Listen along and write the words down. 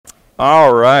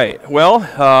All right. Well,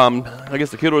 I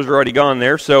guess the kiddos are already gone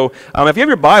there. So if you have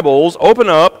your Bibles, open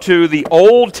up to the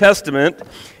Old Testament,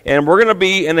 and we're going to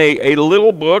be in a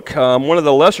little book, one of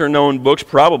the lesser-known books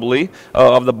probably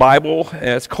of the Bible.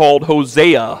 It's called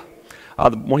Hosea.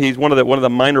 He's one of the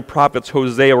minor prophets,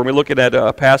 Hosea. We're going to be looking at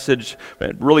a passage,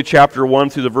 really chapter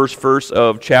 1 through the verse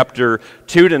of chapter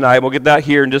 2 tonight. We'll get that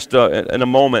here in just in a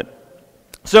moment.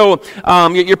 So,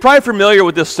 you're probably familiar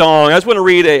with this song. I just want to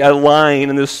read a line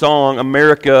in this song,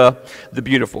 America the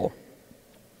Beautiful.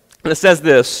 And it says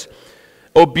this: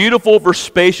 "O beautiful for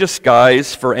spacious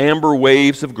skies, for amber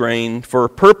waves of grain, for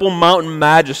purple mountain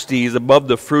majesties above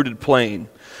the fruited plain.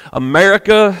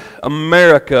 America,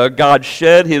 America, God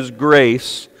shed His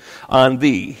grace on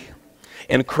thee,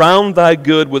 and crowned thy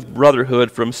good with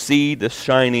brotherhood from sea to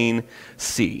shining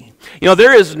sea." You know,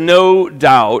 there is no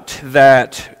doubt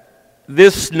that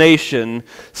this nation,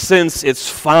 since its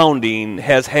founding,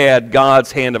 has had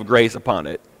God's hand of grace upon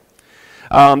it.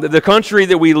 The country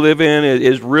that we live in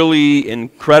is really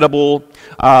incredible.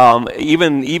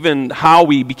 Even how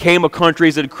we became a country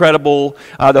is incredible.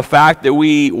 The fact that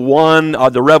we won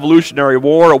the Revolutionary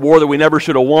War, a war that we never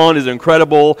should have won, is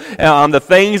incredible. The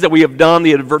things that we have done,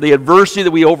 the adversity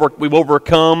that we've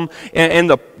overcome, and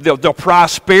the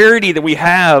prosperity that we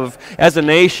have as a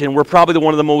nation. We're probably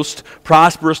one of the most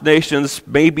prosperous nations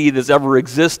maybe that's ever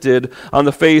existed on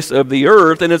the face of the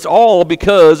earth, and it's all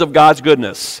because of God's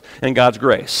goodness and God's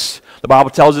grace. The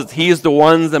Bible tells us He is the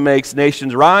one that makes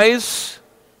nations rise,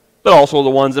 but also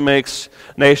the ones that makes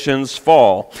nations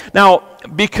fall. Now,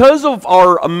 because of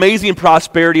our amazing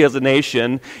prosperity as a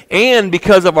nation, and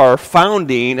because of our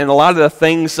founding, and a lot of the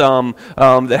things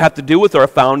that have to do with our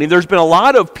founding, there's been a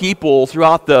lot of people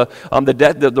throughout the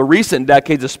recent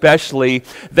decades especially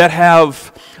that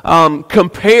have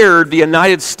compared the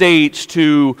United States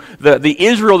to the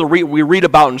Israel that we read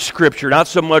about in Scripture. Not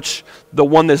so much the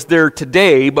one that's there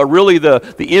today, but really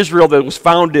the Israel that was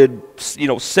founded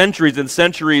centuries and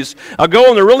centuries ago.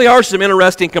 And there really are some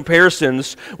interesting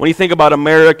comparisons when you think about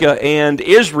America and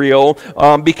Israel,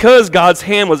 because God's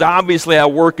hand was obviously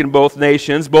at work in both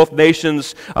nations. Both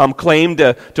nations claimed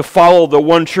to follow the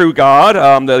one true God,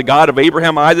 the God of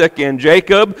Abraham, Isaac, and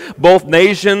Jacob. Both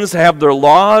nations have their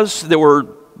laws that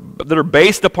are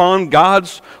based upon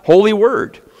God's holy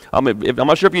word. I'm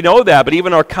not sure if you know that, but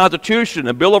even our Constitution,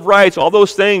 the Bill of Rights, all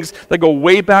those things that go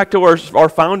way back to our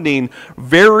founding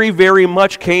very, very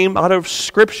much came out of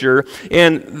Scripture.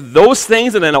 And those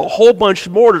things and then a whole bunch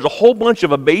more, there's a whole bunch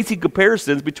of amazing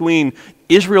comparisons between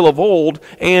Israel of old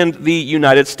and the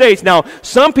United States. Now,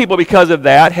 some people, because of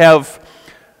that,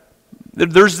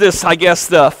 there's this, I guess,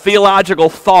 the theological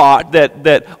thought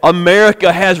that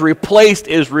America has replaced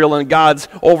Israel in God's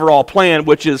overall plan,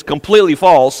 which is completely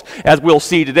false, as we'll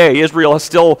see today. Israel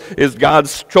still is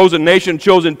God's chosen nation,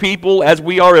 chosen people, as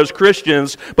we are as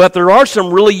Christians, but there are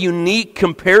some really unique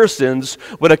comparisons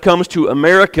when it comes to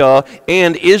America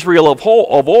and Israel of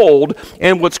old.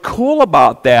 And what's cool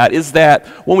about that is that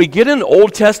when we get in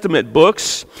Old Testament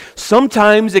books,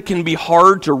 sometimes it can be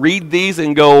hard to read these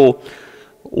and go,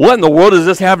 what in the world does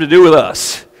this have to do with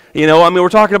us? We're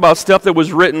talking about stuff that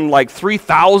was written like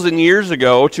 3,000 years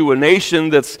ago to a nation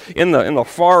that's in the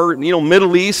far,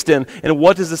 Middle East, and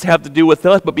what does this have to do with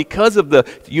us? But because of the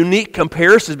unique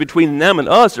comparisons between them and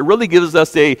us, it really gives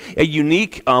us a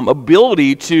unique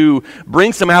ability to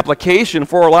bring some application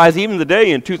for our lives even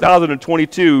today in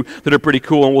 2022 that are pretty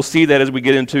cool, and we'll see that as we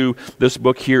get into this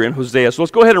book here in Hosea. So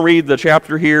let's go ahead and read the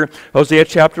chapter here, Hosea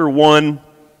chapter 1.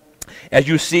 As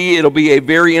you see, it'll be a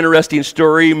very interesting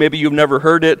story. Maybe you've never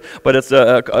heard it, but it's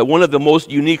one of the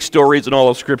most unique stories in all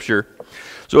of Scripture.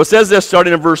 So it says this,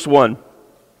 starting in verse 1.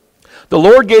 "The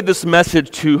Lord gave this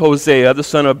message to Hosea, the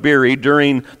son of Beeri,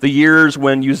 during the years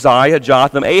when Uzziah,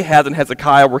 Jotham, Ahaz, and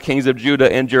Hezekiah were kings of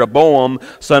Judah, and Jeroboam,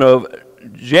 son of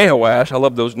Jehoash," I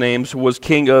love those names, "was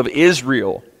king of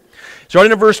Israel."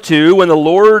 Starting in verse 2, "When the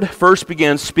Lord first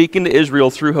began speaking to Israel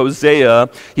through Hosea,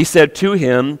 He said to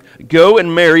him, 'Go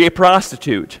and marry a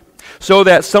prostitute, so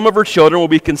that some of her children will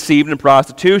be conceived in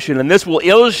prostitution.' And this will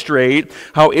illustrate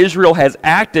how Israel has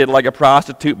acted like a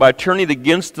prostitute by turning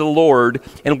against the Lord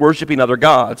and worshiping other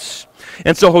gods.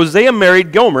 And so Hosea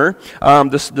married Gomer,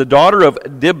 the daughter of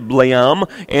Diblaim,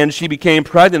 and she became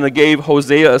pregnant and gave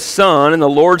Hosea a son. And the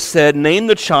Lord said, 'Name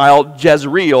the child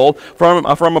Jezreel, for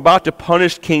I'm about to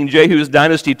punish King Jehu's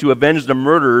dynasty to avenge the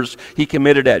murders he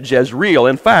committed at Jezreel.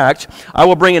 In fact, I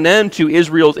will bring an end to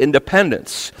Israel's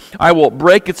independence. I will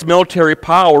break its military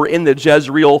power in the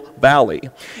Jezreel valley.'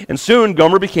 And soon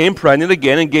Gomer became pregnant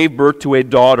again and gave birth to a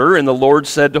daughter. And the Lord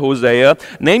said to Hosea,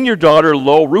 'Name your daughter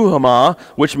Lo Ruhamah,'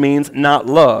 which means not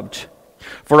loved.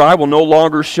 For I will no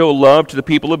longer show love to the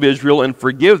people of Israel and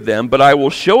forgive them, but I will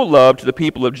show love to the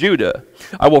people of Judah.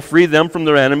 I will free them from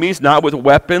their enemies, not with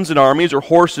weapons and armies or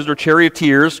horses or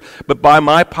charioteers, but by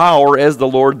my power as the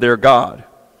Lord their God.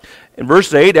 In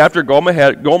verse 8, after Gomer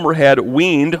had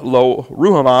weaned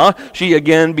Lo-ruhamah, she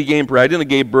again became pregnant and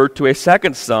gave birth to a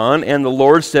second son, and the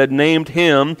Lord named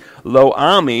him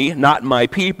Lo-ami, not my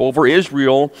people, for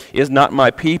Israel is not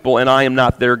my people, and I am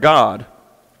not their God.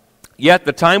 Yet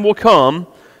the time will come,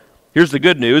 here's the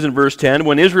good news in verse 10,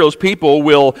 when Israel's people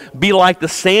will be like the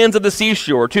sands of the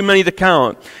seashore, too many to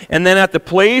count. And then at the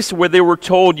place where they were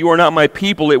told, you are not my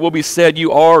people, it will be said,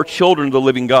 you are children of the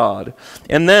living God.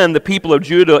 And then the people of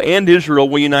Judah and Israel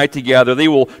will unite together. They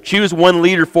will choose one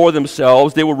leader for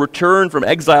themselves. They will return from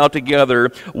exile together.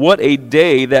 What a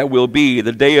day that will be,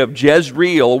 the day of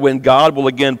Jezreel, when God will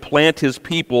again plant his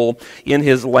people in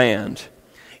his land.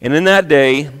 And in that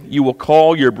day, you will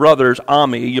call your brothers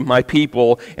Ami, my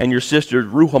people, and your sisters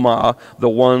Ruhamah, the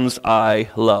ones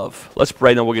I love. Let's pray,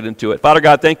 and then we'll get into it. Father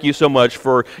God, thank you so much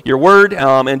for your word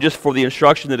and just for the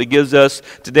instruction that it gives us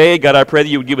today. God, I pray that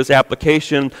you would give us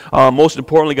application. Most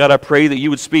importantly, God, I pray that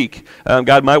you would speak.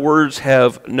 God, my words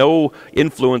have no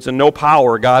influence and no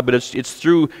power, God, but it's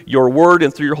through your word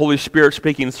and through your Holy Spirit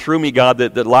speaking through me, God,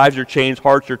 that lives are changed,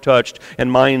 hearts are touched,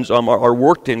 and minds are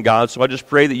worked in, God. So I just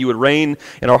pray that you would reign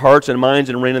in our hearts and minds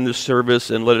and reign in this service,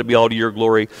 and let it be all to your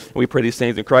glory. And we pray these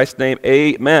things in Christ's name.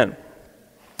 Amen.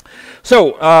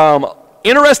 So,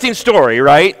 interesting story,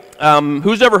 right?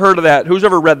 Who's ever heard of that? Who's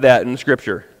ever read that in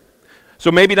Scripture?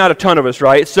 So maybe not a ton of us,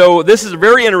 right? So this is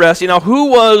very interesting. Now,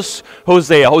 who was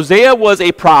Hosea? Hosea was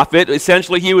a prophet.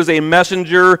 Essentially, he was a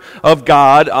messenger of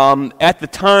God at the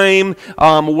time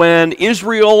when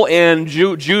Israel and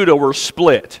Judah were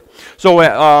split. So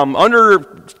under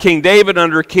King David,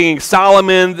 under King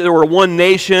Solomon, there were one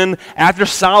nation. After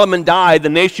Solomon died, the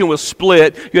nation was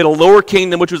split. You had a lower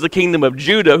kingdom, which was the kingdom of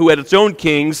Judah, who had its own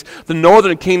kings. The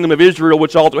northern kingdom of Israel,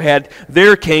 which also had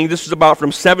their king. This was about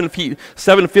from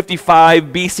 755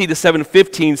 BC to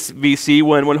 715 BC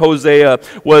when Hosea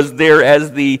was there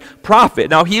as the prophet.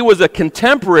 Now, he was a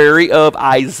contemporary of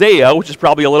Isaiah, which is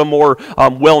probably a little more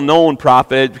well-known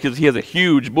prophet because he has a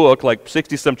huge book, like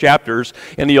 60-some chapters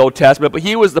in the Old Testament. But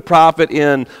he was the prophet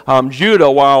in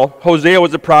Judah, while Hosea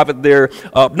was the prophet there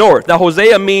up north. Now,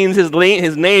 Hosea means, his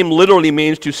name literally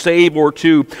means to save or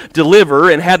to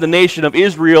deliver, and had the nation of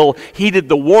Israel heeded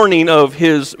the warning of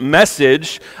his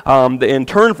message and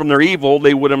turned from their evil,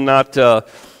 they would have not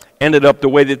ended up the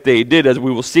way that they did, as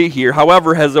we will see here.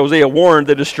 However, as Hosea warned,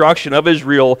 the destruction of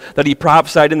Israel that he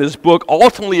prophesied in this book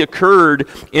ultimately occurred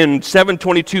in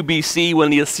 722 BC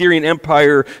when the Assyrian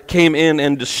Empire came in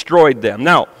and destroyed them.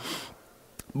 Now,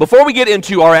 before we get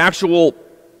into our actual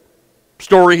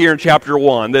story here in chapter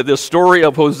 1, the story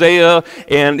of Hosea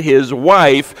and his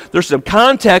wife, there's some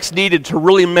context needed to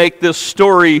really make this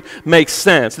story make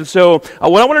sense. And so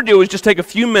what I want to do is just take a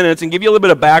few minutes and give you a little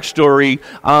bit of backstory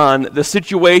on the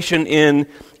situation in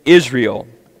Israel.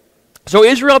 So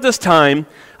Israel at this time,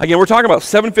 again, we're talking about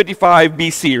 755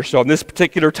 BC or so in this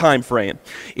particular time frame.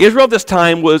 Israel at this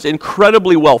time was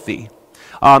incredibly wealthy,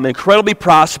 incredibly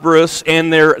prosperous,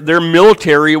 and their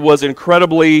military was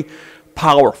incredibly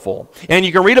powerful. And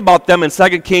you can read about them in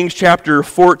 2 Kings chapter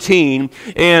 14.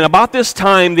 And about this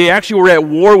time, they actually were at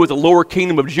war with the lower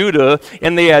kingdom of Judah,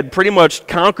 and they had pretty much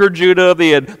conquered Judah.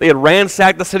 They had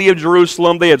ransacked the city of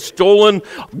Jerusalem. They had stolen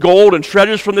gold and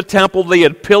treasures from the temple. They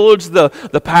had pillaged the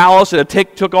palace and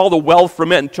took all the wealth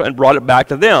from it and brought it back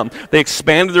to them. They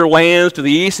expanded their lands to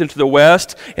the east and to the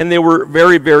west, and they were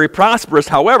very, very prosperous.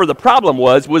 However, the problem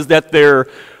was that their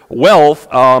wealth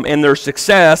and their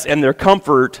success and their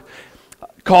comfort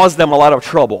caused them a lot of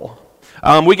trouble.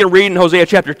 We can read in Hosea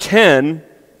chapter 10,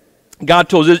 God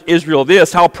told Israel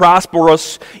this, how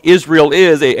prosperous Israel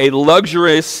is, a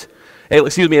luxuriant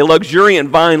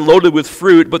vine loaded with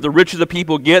fruit, but the richer the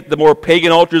people get, the more pagan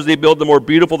altars they build, the more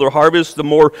beautiful their harvest, the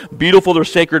more beautiful their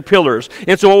sacred pillars.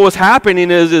 And so what was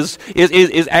happening is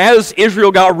as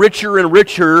Israel got richer and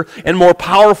richer and more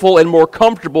powerful and more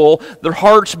comfortable, their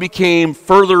hearts became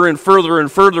further and further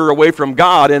and further away from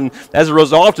God. And as a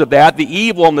result of that, the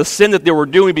evil and the sin that they were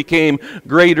doing became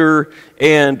greater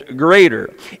and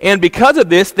greater. And because of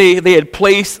this, they had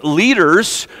placed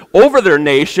leaders over their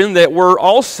nation that were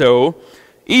also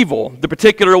evil. The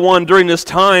particular one during this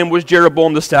time was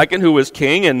Jeroboam II, who was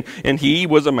king, and he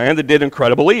was a man that did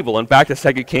incredible evil. In fact, in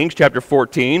 2 Kings chapter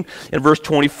 14, in verse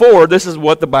 24, this is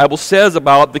what the Bible says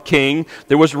about the king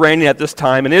that was reigning at this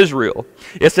time in Israel.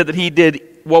 It said that he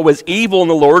did what was evil in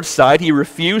the Lord's sight. He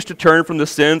refused to turn from the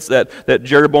sins that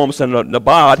Jeroboam son of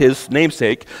Nebat, his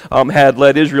namesake, had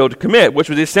led Israel to commit, which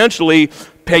was essentially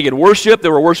pagan worship. They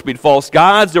were worshiping false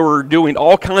gods. They were doing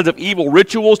all kinds of evil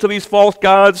rituals to these false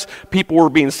gods. People were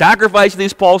being sacrificed to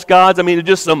these false gods. I mean,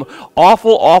 just some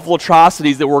awful, awful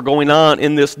atrocities that were going on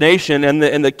in this nation.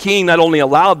 And the king not only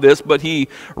allowed this, but he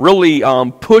really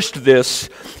pushed this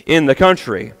in the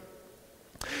country.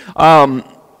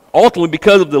 Ultimately,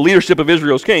 because of the leadership of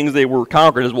Israel's kings, they were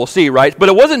conquered, as we'll see, right? But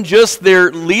it wasn't just their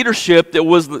leadership that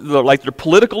was like their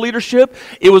political leadership.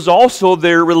 It was also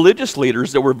their religious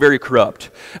leaders that were very corrupt.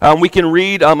 We can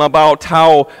read about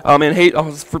how,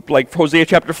 like Hosea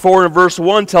chapter 4 and verse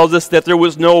 1 tells us that there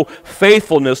was no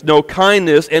faithfulness, no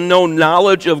kindness, and no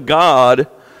knowledge of God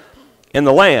in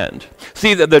the land.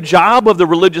 See, the job of the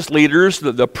religious leaders,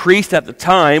 the priest at the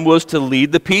time, was to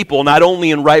lead the people, not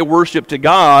only in right worship to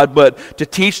God, but to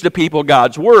teach the people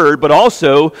God's word, but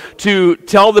also to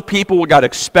tell the people what God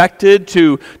expected,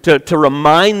 to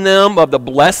remind them of the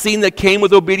blessing that came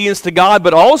with obedience to God,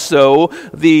 but also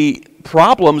the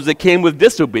problems that came with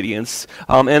disobedience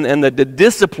and the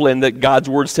discipline that God's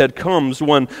word said comes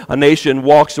when a nation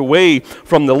walks away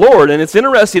from the Lord. And it's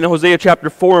interesting in Hosea chapter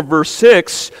 4 and verse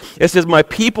 6, it says, "My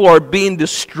people are being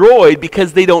destroyed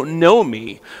because they don't know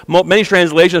me." Many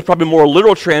translations, probably more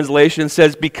literal translation,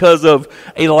 says because of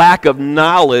a lack of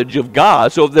knowledge of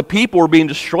God. So the people were being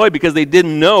destroyed because they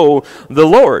didn't know the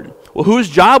Lord. Well, whose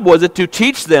job was it to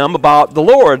teach them about the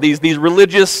Lord, these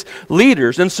religious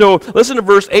leaders? And so listen to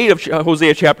verse 8 of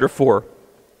Hosea chapter 4.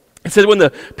 It says, when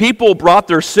the people brought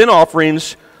their sin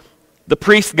offerings, the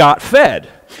priests got fed.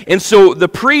 And so the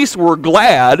priests were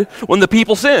glad when the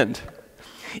people sinned.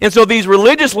 And so these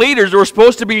religious leaders that were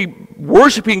supposed to be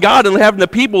worshiping God and having the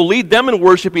people lead them in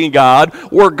worshiping God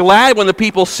were glad when the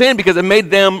people sinned because it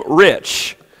made them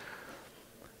rich.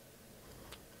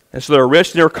 And so they're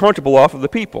rich and they're comfortable off of the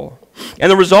people. And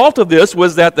the result of this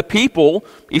was that the people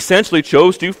essentially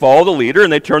chose to follow the leader,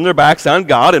 and they turned their backs on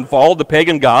God and followed the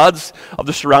pagan gods of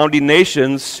the surrounding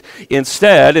nations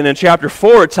instead. And in chapter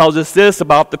 4, it tells us this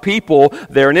about the people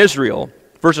there in Israel.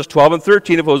 Verses 12 and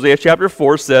 13 of Hosea chapter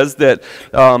 4 says that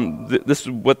this is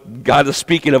what God is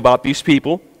speaking about these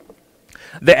people.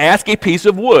 They ask a piece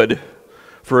of wood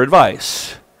for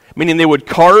advice. Meaning they would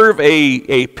carve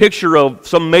a picture of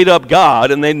some made-up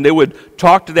god, and then they would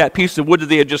talk to that piece of wood that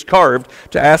they had just carved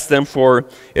to ask them for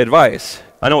advice.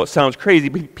 I know it sounds crazy,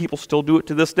 but people still do it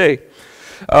to this day.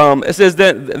 It says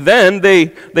that then they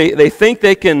think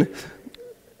they can...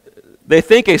 They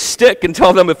think a stick can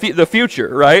tell them the future,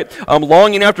 right?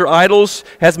 Longing after idols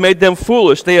has made them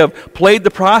foolish. They have played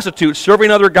the prostitute,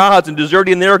 serving other gods and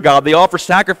deserting their God. They offer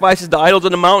sacrifices to idols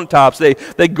on the mountaintops.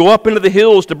 They go up into the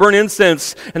hills to burn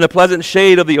incense in the pleasant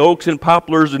shade of the oaks and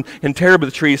poplars and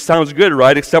terebinth trees. Sounds good,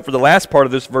 right? Except for the last part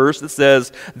of this verse that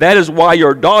says, that is why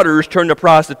your daughters turn to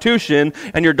prostitution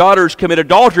and your daughters commit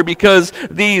adultery, because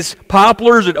these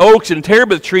poplars and oaks and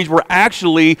terebinth trees were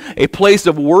actually a place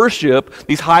of worship,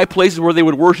 these high places where they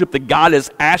would worship the goddess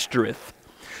Ashtoreth.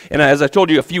 And as I told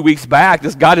you a few weeks back,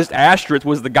 this goddess Ashtoreth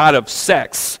was the god of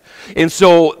sex. And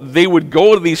so they would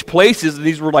go to these places, and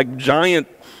these were like giant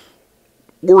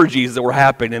orgies that were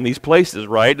happening in these places,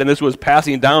 right? And this was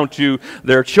passing down to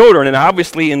their children. And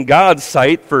obviously in God's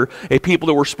sight, for a people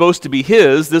that were supposed to be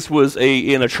his, this was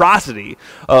an atrocity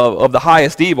of the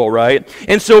highest evil, right?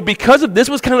 And so because of this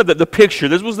was kind of the picture,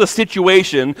 this was the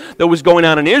situation that was going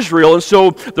on in Israel. And so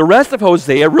the rest of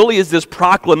Hosea really is this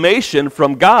proclamation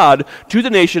from God to the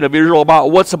nation of Israel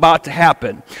about what's about to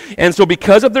happen. And so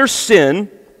because of their sin,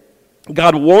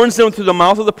 God warns them through the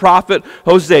mouth of the prophet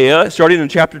Hosea, starting in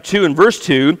chapter 2 and verse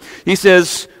 2. He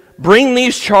says, bring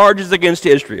these charges against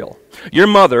Israel, your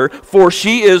mother, for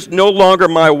she is no longer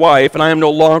my wife, and I am no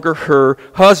longer her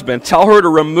husband. Tell her to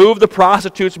remove the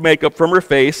prostitute's makeup from her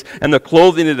face and the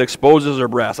clothing that exposes her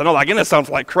breasts. I know, again, that sounds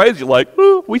like crazy, like,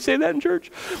 ooh, we say that in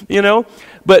church, you know?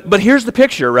 But here's the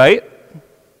picture, right?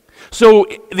 So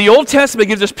the Old Testament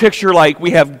gives this picture like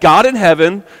we have God in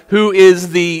heaven who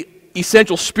is the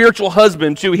essential spiritual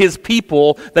husband to his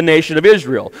people, the nation of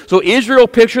Israel. So Israel,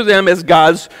 picture them as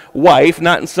God's wife,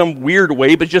 not in some weird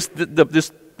way, but just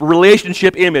this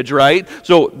relationship image, right?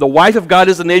 So the wife of God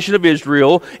is the nation of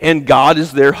Israel, and God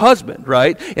is their husband,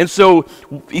 right? And so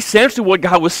essentially what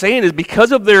God was saying is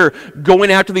because of their going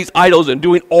after these idols and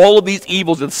doing all of these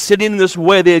evils and sitting in this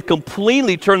way, they had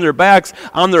completely turned their backs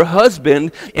on their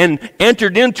husband and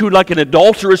entered into like an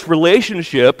adulterous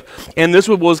relationship, and this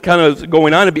was kind of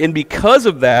going on. And because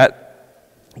of that,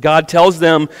 God tells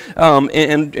them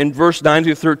in verse 9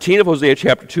 through 13 of Hosea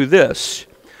chapter 2 this.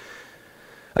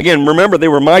 Again, remember, they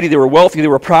were mighty, they were wealthy, they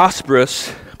were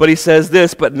prosperous, But he says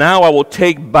this, but now I will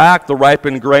take back the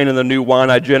ripened grain and the new wine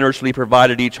I generously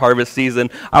provided each harvest season.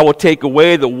 I will take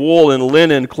away the wool and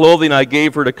linen, clothing I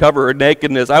gave her to cover her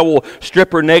nakedness. I will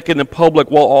strip her naked in public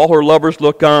while all her lovers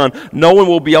look on. No one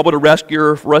will be able to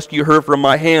rescue her from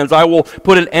my hands. I will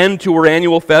put an end to her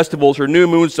annual festivals, her new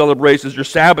moon celebrations, her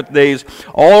Sabbath days,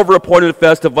 all of her appointed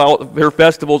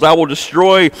festivals. I will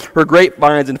destroy her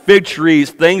grapevines and fig trees,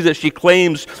 things that she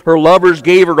claims her lovers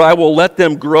gave her. I will let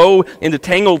them grow into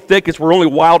tangled thickets where only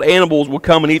wild animals will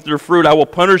come and eat their fruit. I will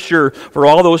punish her for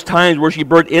all those times where she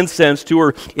burnt incense to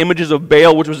her images of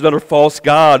Baal, which was another false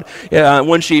god,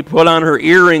 when she put on her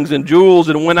earrings and jewels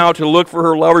and went out to look for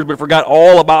her lovers but forgot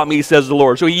all about me, says the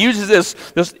Lord. So he uses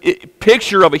this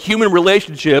picture of a human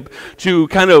relationship to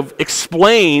kind of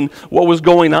explain what was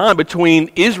going on between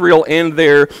Israel and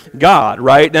their God,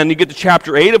 right? Then you get to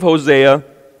chapter 8 of Hosea,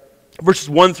 verses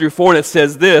 1 through 4, and it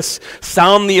says this,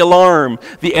 sound the alarm.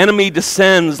 The enemy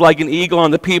descends like an eagle on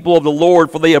the people of the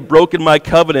Lord, for they have broken my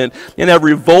covenant and have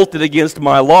revolted against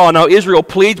my law. Now Israel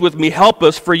pleads with me, help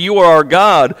us, for you are our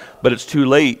God. But it's too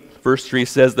late. Verse 3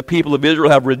 says, the people of Israel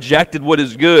have rejected what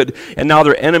is good, and now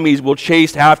their enemies will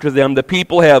chase after them. The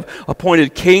people have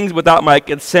appointed kings without my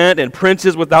consent and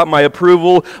princes without my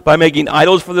approval. By making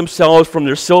idols for themselves from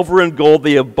their silver and gold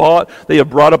they have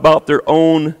brought about their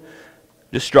own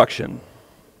destruction.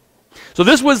 So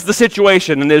this was the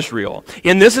situation in Israel.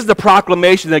 And this is the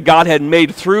proclamation that God had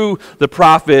made through the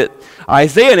prophet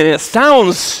Isaiah. And it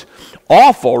sounds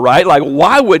awful, right? Like,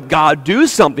 why would God do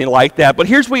something like that? But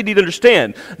here's what you need to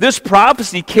understand. This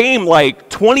prophecy came like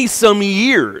 20-some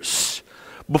years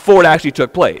before it actually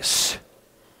took place.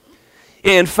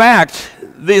 In fact,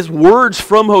 these words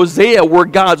from Hosea were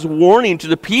God's warning to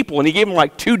the people, and he gave them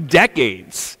like 2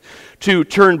 decades to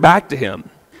turn back to him.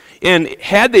 And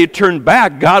had they turned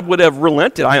back, God would have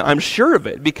relented. I'm sure of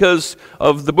it, because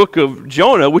of the book of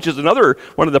Jonah, which is another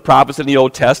one of the prophets in the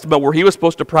Old Testament, where he was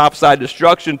supposed to prophesy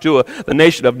destruction to the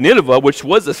nation of Nineveh, which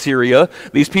was Assyria.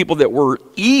 These people that were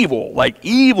evil, like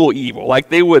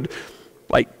they would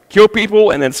kill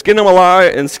people and then skin them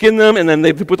alive and skin them, and then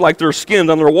they put like their skins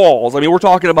on their walls. I mean, we're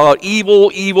talking about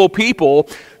evil people.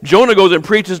 Jonah goes and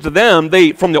preaches to them.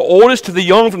 They, from the oldest to the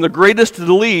young, from the greatest to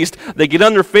the least, they get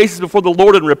on their faces before the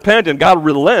Lord and repent, and God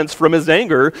relents from his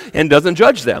anger and doesn't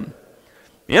judge them.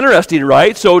 Interesting,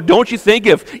 right? So don't you think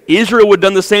if Israel would have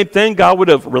done the same thing, God would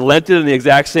have relented in the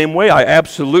exact same way? I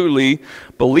absolutely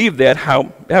believe that.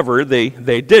 However, they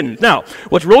didn't. Now,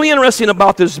 what's really interesting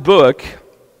about this book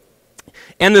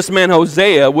and this man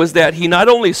Hosea was that he not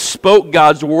only spoke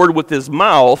God's word with his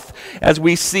mouth, as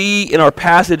we see in our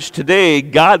passage today,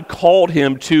 God called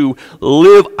him to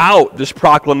live out this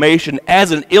proclamation as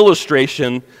an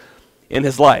illustration in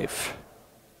his life.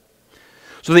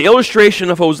 So the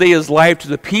illustration of Hosea's life to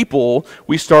the people,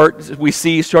 we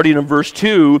see starting in verse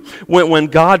 2, when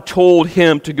God told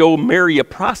him to go marry a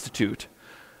prostitute.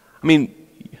 I mean,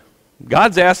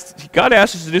 God asked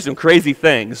us to do some crazy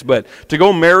things, but to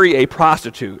go marry a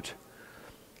prostitute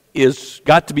is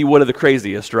got to be one of the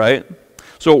craziest, right?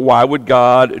 So why would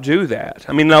God do that?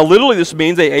 I mean, now literally this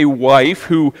means a wife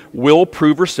who will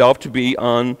prove herself to be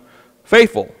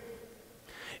unfaithful.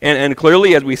 And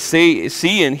clearly, as we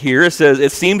see in here,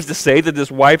 it seems to say that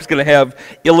this wife is going to have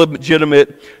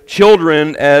illegitimate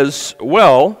children as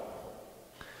well.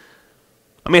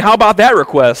 I mean, how about that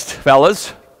request,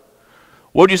 fellas?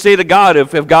 What would you say to God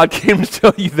if God came to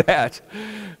tell you that?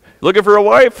 Looking for a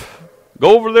wife?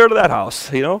 Go over there to that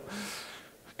house, you know?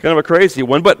 Kind of a crazy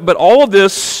one. But all of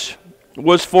this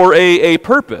was for a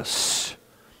purpose.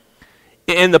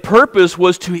 And the purpose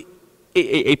was to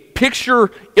a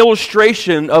picture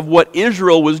illustration of what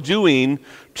Israel was doing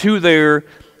to their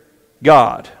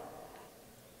God.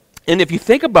 And if you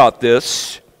think about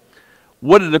this,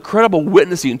 what an incredible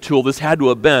witnessing tool this had to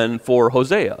have been for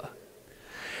Hosea.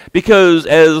 Because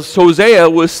as Hosea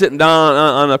was sitting down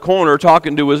on a corner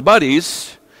talking to his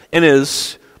buddies, and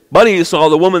his buddies saw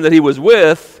the woman that he was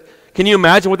with, can you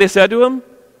imagine what they said to him?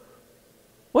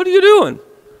 What are you doing?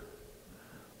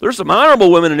 There's some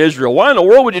honorable women in Israel. Why in the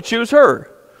world would you choose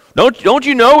her? Don't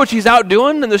you know what she's out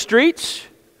doing in the streets?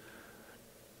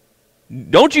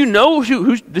 Don't you know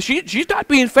she's not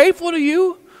being faithful to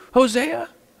you, Hosea?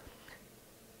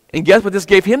 And guess what this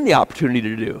gave him the opportunity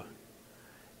to do?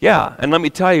 Yeah, and let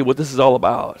me tell you what this is all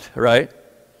about, right?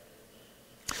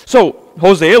 So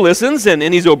Hosea listens, and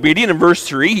he's obedient. In verse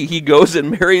 3, he goes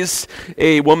and marries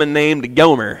a woman named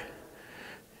Gomer.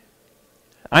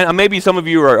 Maybe some of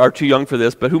you are too young for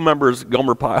this, but who remembers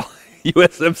Gomer Pyle,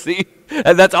 USMC?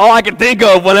 And that's all I could think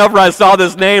of whenever I saw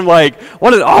this name. Like,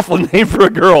 what an awful name for a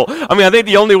girl. I mean, I think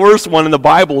the only worst one in the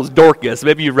Bible is Dorcas.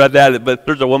 Maybe you've read that, but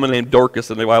there's a woman named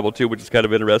Dorcas in the Bible too, which is kind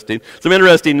of interesting. Some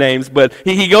interesting names. But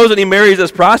he goes and he marries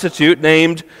this prostitute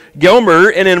named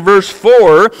Gomer. And in verse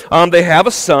 4, they have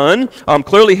a son,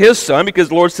 clearly his son, because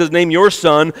the Lord says, name your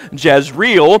son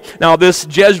Jezreel. Now, this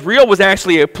Jezreel was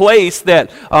actually a place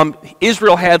that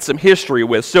Israel had some history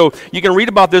with. So you can read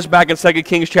about this back in 2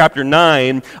 Kings chapter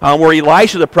 9, where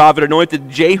Elisha the prophet anointed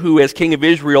Jehu as king of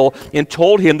Israel and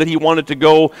told him that he wanted to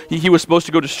go, he was supposed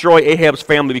to go destroy Ahab's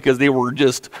family because they were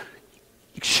just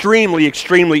extremely,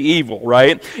 extremely evil,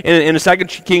 right? And in 2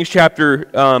 Kings chapter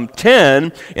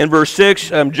 10, in verse 6,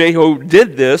 Jehu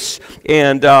did this,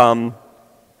 and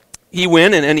he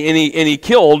went and he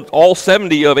killed all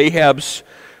 70 of Ahab's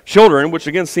children, which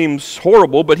again seems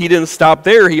horrible, but he didn't stop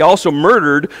there. He also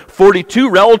murdered 42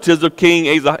 relatives of King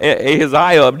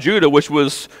Ahaziah of Judah, which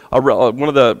was one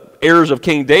of the heirs of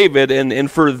King David, and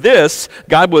for this,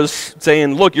 God was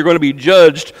saying, look, you're going to be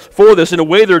judged for this. In a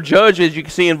way, they're judged, as you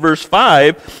can see in verse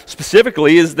 5,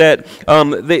 specifically, is that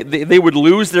they would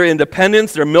lose their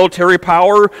independence, their military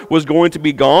power was going to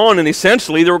be gone, and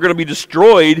essentially they were going to be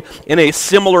destroyed in a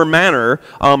similar manner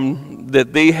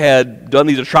that they had done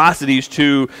these atrocities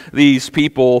to these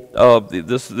people,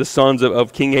 the sons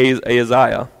of King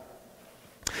Ahaziah.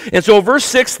 And so verse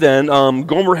 6 then,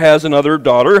 Gomer has another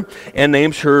daughter and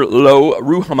names her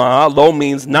Lo-Ruhamah. Lo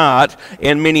means not,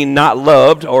 and meaning not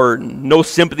loved or no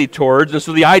sympathy towards. And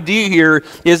so the idea here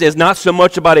is not so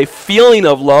much about a feeling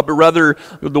of love, but rather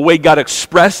the way God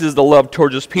expresses the love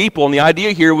towards his people. And the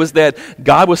idea here was that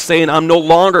God was saying, I'm no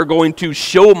longer going to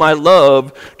show my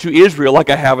love to Israel like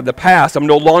I have in the past. I'm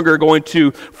no longer going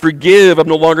to forgive. I'm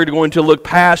no longer going to look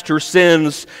past her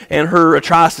sins and her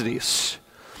atrocities.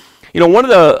 You know, one of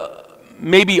the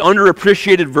maybe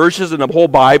underappreciated verses in the whole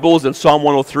Bible is in Psalm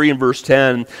 103 and verse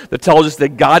 10 that tells us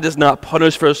that God does not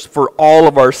punish us for all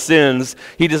of our sins.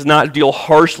 He does not deal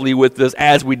harshly with us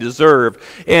as we deserve.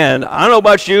 And I don't know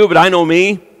about you, but I know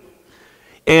me.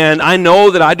 And I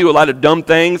know that I do a lot of dumb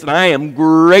things, and I am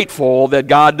grateful that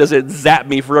God doesn't zap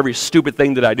me for every stupid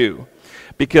thing that I do.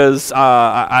 Because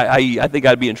I think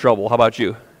I'd be in trouble. How about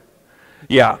you?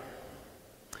 Yeah.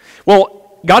 Well,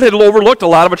 God had overlooked a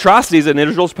lot of atrocities in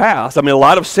Israel's past. I mean, a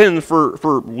lot of sin for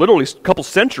literally a couple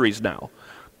centuries now,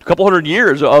 a couple hundred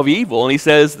years of evil. And he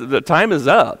says the time is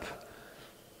up.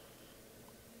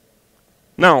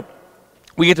 Now,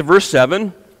 we get to verse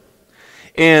 7,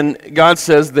 and God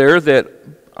says there that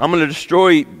I'm going to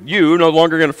destroy you, no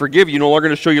longer going to forgive you, no longer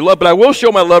going to show you love, but I will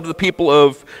show my love to the people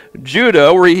of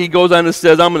Judah, where he goes on and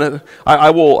says, I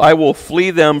will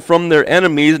flee them from their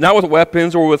enemies, not with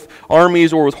weapons or with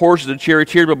armies or with horses and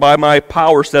charioteers, but by my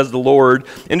power, says the Lord.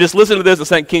 And just listen to this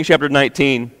in 2 Kings chapter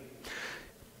 19.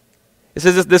 It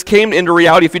says this came into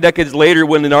reality a few decades later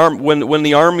when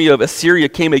the army of Assyria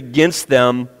came against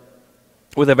them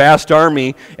with a vast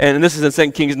army, and this is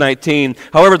in 2 Kings 19.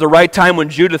 However, at the right time when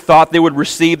Judah thought they would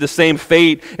receive the same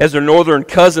fate as their northern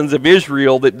cousins of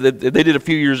Israel that they did a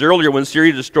few years earlier when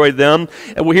Syria destroyed them,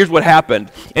 and well, here's what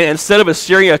happened. And instead of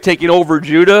Assyria taking over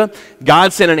Judah,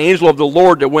 God sent an angel of the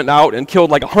Lord that went out and killed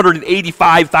like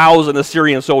 185,000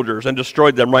 Assyrian soldiers and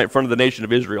destroyed them right in front of the nation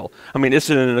of Israel. I mean, it's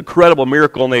an incredible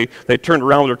miracle, and they turned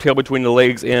around with their tail between the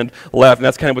legs and left, and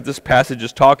that's kind of what this passage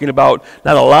is talking about.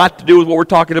 Not a lot to do with what we're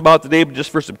talking about today, but just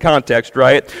for some context,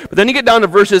 right? But then you get down to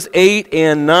verses 8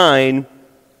 and 9,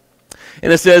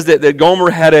 and it says that Gomer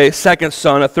had a second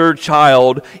son, a third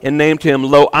child, and named him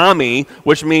Lo-Ami,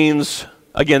 which means,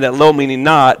 again, that Lo meaning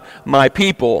not, my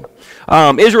people.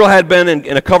 Israel had been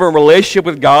in a covenant relationship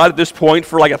with God at this point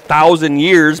for like 1,000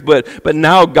 years, but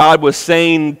now God was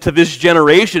saying to this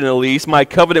generation at least, my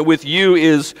covenant with you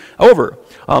is over.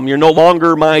 You're no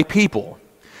longer my people.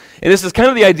 And this is kind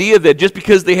of the idea that just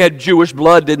because they had Jewish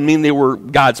blood didn't mean they were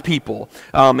God's people.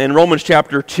 In Romans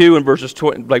chapter 2 and verse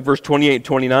 28 and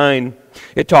 29,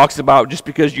 it talks about just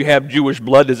because you have Jewish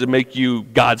blood doesn't make you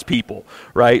God's people,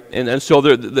 right? And so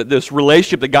this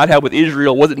relationship that God had with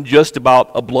Israel wasn't just about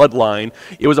a bloodline.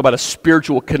 It was about a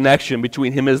spiritual connection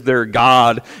between him as their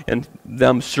God and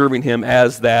them serving him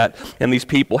as that. And these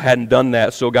people hadn't done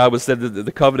that. So God was said that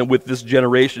the covenant with this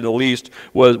generation at least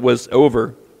was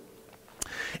over.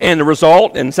 And the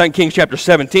result, in 2 Kings chapter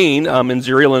 17,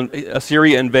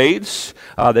 Assyria invades.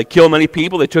 They kill many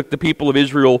people. They took the people of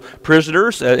Israel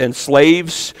prisoners and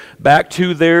slaves back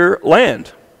to their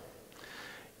land.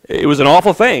 It was an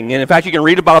awful thing. And in fact, you can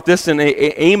read about this in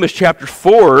Amos chapter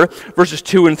 4, verses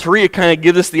 2 and 3. It kind of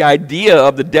gives us the idea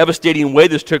of the devastating way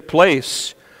this took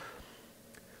place.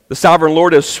 The sovereign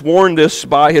Lord has sworn this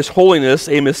by his holiness,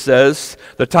 Amos says.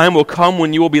 The time will come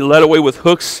when you will be led away with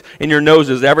hooks in your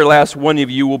noses. Every last one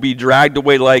of you will be dragged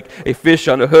away like a fish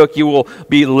on a hook. You will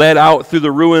be led out through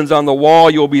the ruins on the wall.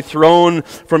 You will be thrown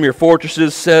from your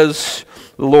fortresses, says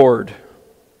the Lord.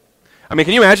 I mean,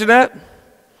 can you imagine that?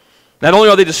 Not only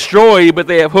are they destroyed, but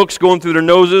they have hooks going through their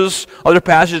noses. Other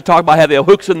passages talk about how they have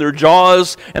hooks in their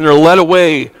jaws, and they're led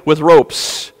away with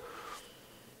ropes.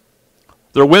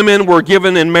 Their women were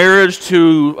given in marriage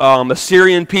to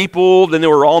Assyrian people. Then they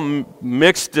were all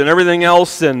mixed and everything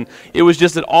else, and it was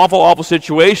just an awful, awful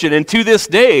situation. And to this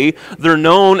day, they're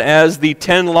known as the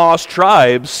 10 lost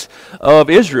tribes of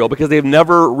Israel because they've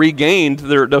never regained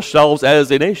themselves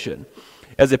as a nation,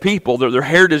 as a people. Their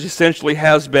heritage essentially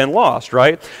has been lost,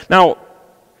 right? Now,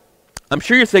 I'm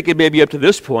sure you're thinking maybe up to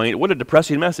this point, what a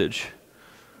depressing message.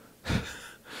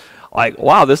 Like,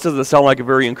 wow, this doesn't sound like a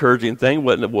very encouraging thing.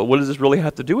 What does this really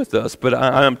have to do with us? But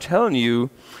I'm telling you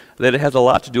that it has a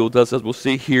lot to do with us, as we'll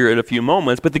see here in a few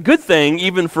moments. But the good thing,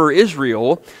 even for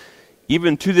Israel,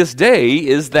 even to this day,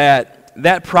 is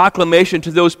that proclamation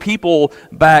to those people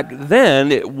back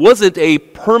then, it wasn't a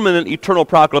permanent, eternal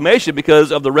proclamation because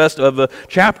of the rest of the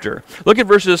chapter. Look at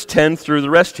verses 10 through the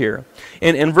rest here.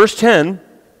 In verse 10,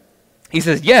 he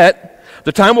says, "Yet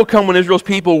the time will come when Israel's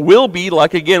people will be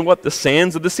like, again, what? The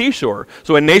sands of the seashore.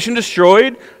 So a nation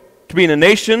destroyed, to being a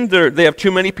nation, they have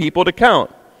too many people to count."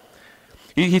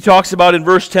 He talks about in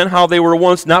verse 10 how they were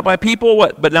once not by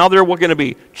people, but now they're going to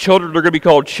be children. They're going to be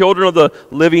called children of the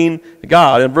living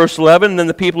God. In verse 11, then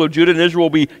the people of Judah and Israel will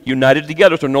be united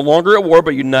together. So no longer at war,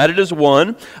 but united as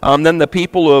one. Then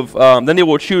they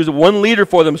will choose one leader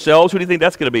for themselves. Who do you think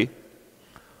that's going to be?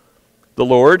 The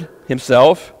Lord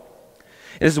himself.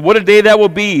 And this is what a day that will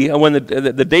be, when the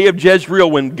day of Jezreel,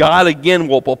 when God again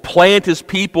will plant his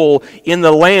people in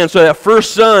the land. So that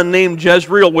first son named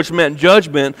Jezreel, which meant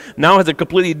judgment, now has a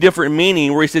completely different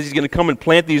meaning, where he says he's going to come and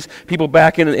plant these people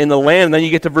back in the land. And then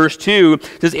you get to verse 2,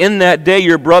 it says, "In that day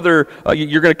your brother,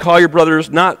 you're going to call your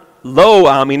brothers not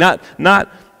Lo-Ami,"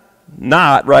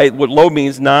 not, right? What lo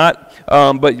means not,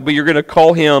 but you're going to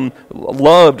call him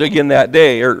loved again that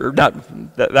day, or not.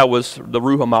 That was the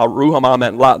Ruhamah. Ruhamah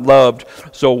meant loved.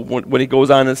 So when he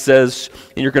goes on and says,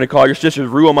 and you're going to call your sisters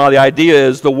Ruhamah, the idea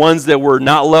is the ones that were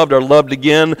not loved are loved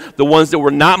again. The ones that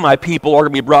were not my people are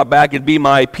going to be brought back and be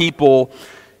my people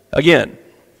again.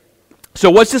 So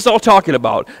what's this all talking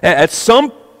about?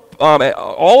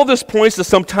 All of this points to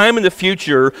some time in the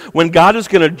future when God is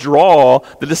going to draw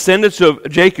the descendants of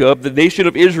Jacob, the nation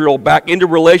of Israel, back into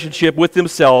relationship with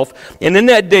himself. And in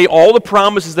that day, all the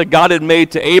promises that God had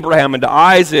made to Abraham and to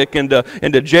Isaac and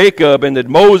to Jacob and to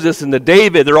Moses and to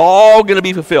David, they're all going to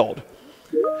be fulfilled.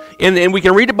 And we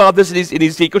can read about this in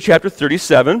Ezekiel chapter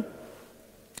 37,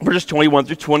 verses 21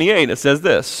 through 28. It says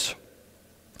this: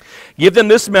 "Give them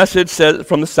this message said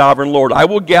from the sovereign Lord. I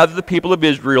will gather the people of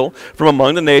Israel from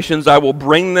among the nations. I will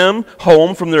bring them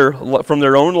home from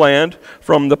their own land,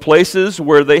 from the places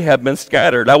where they have been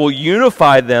scattered. I will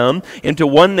unify them into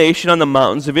one nation on the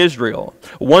mountains of Israel.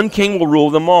 One king will rule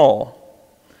them all.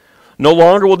 No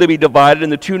longer will they be divided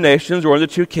into two nations or into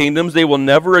two kingdoms. They will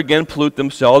never again pollute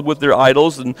themselves with their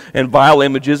idols and vile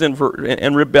images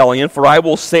and rebellion, for I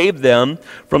will save them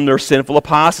from their sinful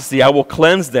apostasy. I will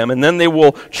cleanse them, and then they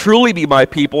will truly be my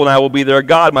people, and I will be their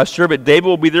God. My servant David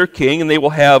will be their king, and they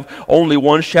will have only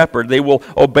one shepherd. They will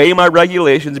obey my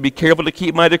regulations and be careful to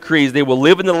keep my decrees. They will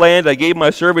live in the land I gave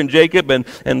my servant Jacob and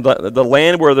the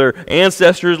land where their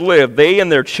ancestors lived. They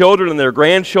and their children and their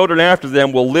grandchildren after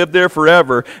them will live there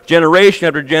forever. Generation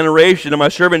after generation, and my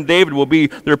servant David will be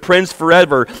their prince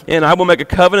forever. And I will make a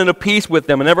covenant of peace with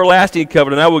them, an everlasting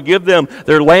covenant. I will give them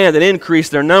their land and increase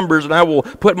their numbers, and I will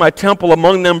put my temple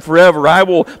among them forever. I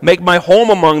will make my home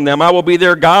among them. I will be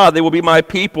their God. They will be my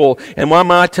people. And while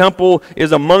my temple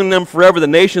is among them forever, the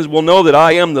nations will know that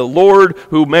I am the Lord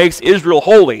who makes Israel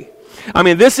holy." I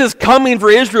mean, this is coming for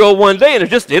Israel one day, and it's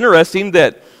just interesting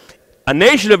that a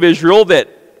nation of Israel that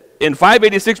in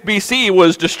 586 BC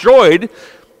was destroyed,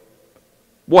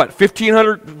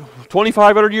 1,500,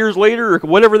 2,500 years later, or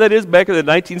whatever that is, back in the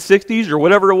 1960s or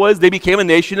whatever it was, they became a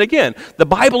nation again. The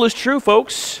Bible is true,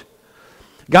 folks.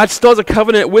 God still has a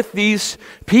covenant with these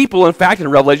people. In fact, in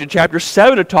Revelation chapter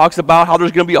 7, it talks about how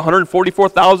there's going to be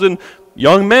 144,000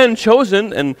 young men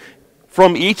chosen, and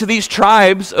from each of these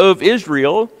tribes of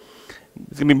Israel.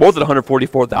 It's going to be more than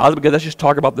 144,000, because that's just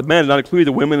talking about the men, not including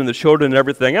the women and the children and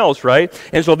everything else, right?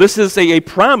 And so this is a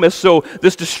promise. So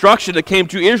this destruction that came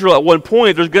to Israel at one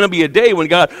point, there's going to be a day when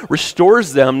God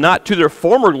restores them, not to their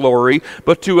former glory,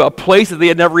 but to a place that they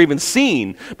had never even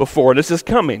seen before. This is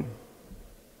coming.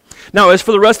 Now, as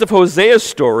for the rest of Hosea's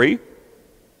story,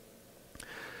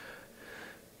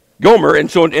 Gomer, and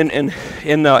so in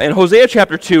Hosea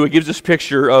chapter 2, it gives this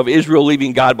picture of Israel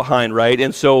leaving God behind, right?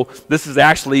 And so this is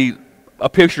actually a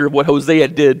picture of what Hosea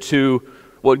did to,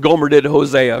 what Gomer did to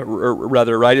Hosea, or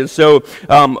rather, right? And so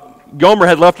Gomer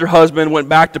had left her husband, went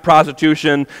back to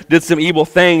prostitution, did some evil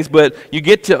things, but you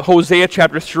get to Hosea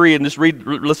chapter 3 and just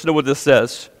listen to what this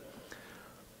says.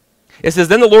 It says,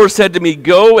 "Then the Lord said to me,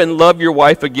 go and love your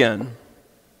wife again.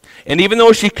 And even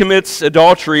though she commits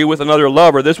adultery with another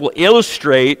lover, this will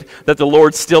illustrate that the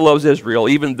Lord still loves Israel,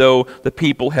 even though the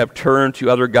people have turned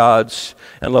to other gods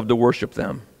and love to worship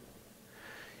them."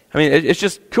 I mean, it's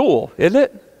just cool, isn't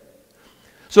it?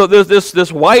 So there's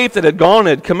this wife that had gone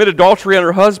and committed adultery on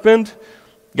her husband.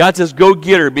 God says, go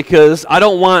get her, because I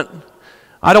don't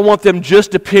want them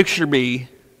just to picture me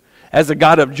as a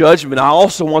God of judgment. I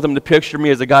also want them to picture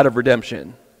me as a God of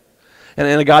redemption.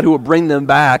 And a God who will bring them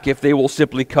back if they will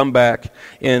simply come back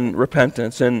in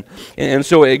repentance. And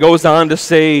so it goes on to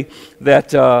say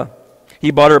that he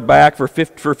bought her back for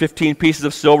 15 pieces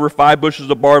of silver, 5 bushels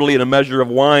of barley, and a measure of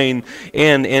wine.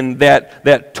 And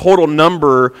that total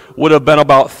number would have been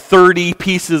about 30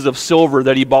 pieces of silver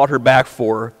that he bought her back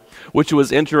for, which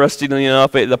was, interestingly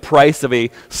enough, the price of a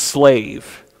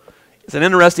slave. It's an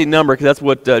interesting number, because that's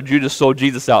what Judas sold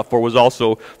Jesus out for, was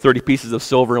also 30 pieces of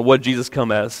silver. And what did Jesus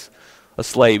come as? A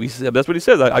slave. He said, that's what he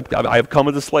says. I have come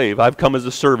as a slave. I've come as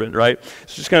a servant, right?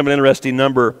 It's just kind of an interesting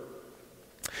number.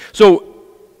 So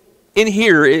in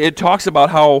here, it talks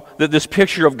about how this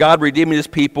picture of God redeeming his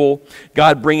people,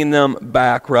 God bringing them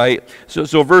back, right?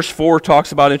 So verse 4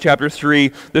 talks about in chapter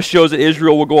 3, this shows that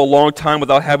Israel will go a long time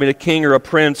without having a king or a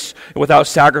prince, without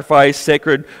sacrifice,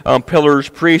 sacred pillars,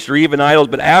 priests, or even idols.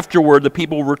 But afterward, the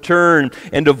people will return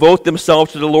and devote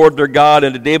themselves to the Lord their God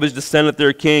and to David's descendant,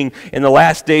 their king. In the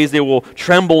last days, they will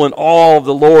tremble in awe of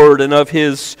the Lord and of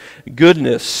his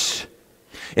goodness.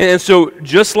 And so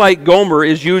just like Gomer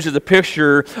is used as a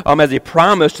picture, as a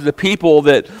promise to the people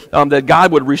that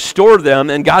God would restore them,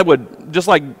 and God would, just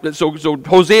like, so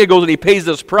Hosea goes and he pays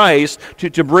this price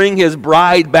to bring his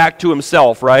bride back to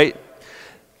himself, right?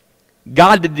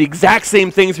 God did the exact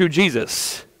same thing through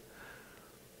Jesus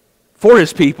for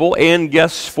his people, and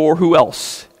guess for who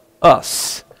else?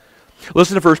 Us.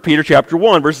 Listen to 1 Peter chapter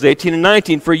 1, verses 18 and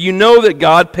 19. "For you know that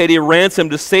God paid a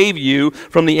ransom to save you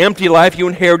from the empty life you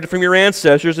inherited from your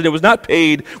ancestors, and it was not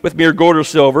paid with mere gold or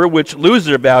silver, which lose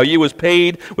their value. It was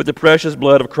paid with the precious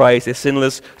blood of Christ, a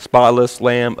sinless, spotless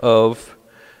Lamb of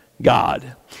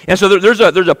God." And so there's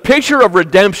a picture of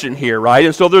redemption here, right?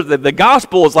 And so the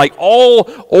gospel is like all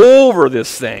over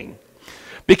this thing.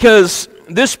 Because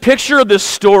this picture of this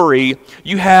story,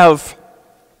 you have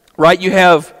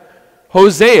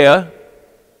Hosea,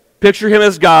 picture him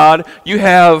as God. You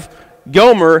have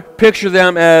Gomer, picture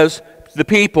them as the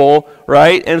people,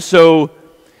 right? And so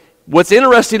what's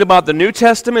interesting about the New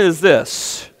Testament is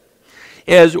this.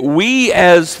 As we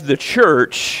as the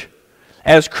church,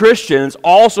 as Christians,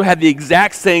 also have the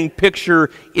exact same picture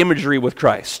imagery with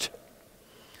Christ.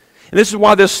 And this is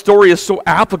why this story is so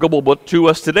applicable to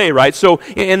us today, right? So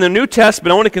in the New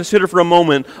Testament, I want to consider for a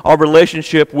moment our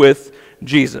relationship with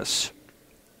Jesus.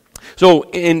 So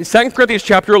in 2 Corinthians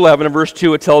chapter 11 and verse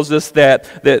 2, it tells us that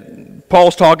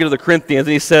Paul's talking to the Corinthians,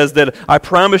 and he says that I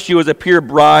promised you as a pure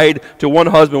bride to one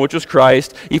husband, which was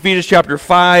Christ. Ephesians chapter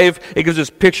 5, it gives us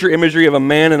picture imagery of a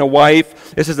man and a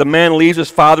wife. It says the man leaves his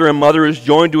father and mother, is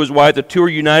joined to his wife. The two are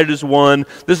united as one.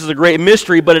 This is a great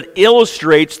mystery, but it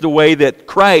illustrates the way that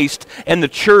Christ and the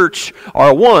church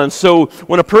are one. So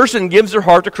when a person gives their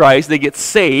heart to Christ, they get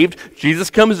saved. Jesus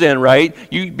comes in, right?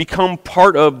 You become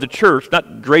part of the church,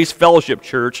 not Grace Fellowship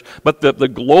Church, but the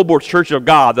global church of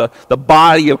God, the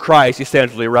body of Christ,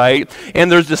 essentially, right?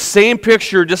 And there's the same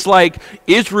picture, just like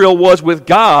Israel was with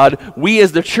God, we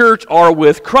as the church are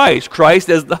with Christ. Christ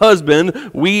as the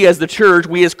husband, we as the church,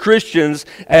 we as Christians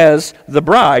as the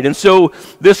bride. And so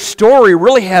this story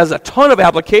really has a ton of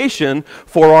application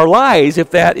for our lives,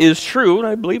 if that is true, and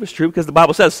I believe it's true because the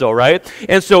Bible says so, right?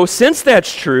 And so since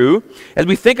that's true, as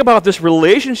we think about this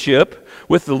relationship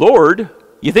with the Lord,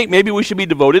 you think maybe we should be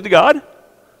devoted to God?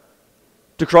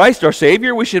 To Christ, our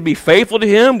Savior? We should be faithful to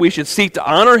Him. We should seek to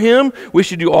honor Him. We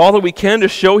should do all that we can to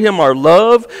show Him our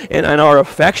love and our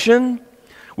affection.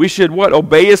 We should,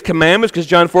 obey His commandments, because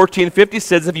John 14:50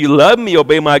 says, if you love me,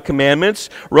 obey my commandments.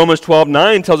 Romans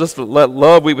 12:9 tells us to let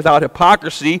love be without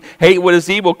hypocrisy, hate what is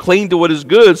evil, cling to what is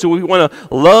good. So if we want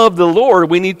to love the Lord,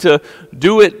 we need to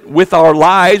do it with our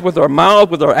lives, with our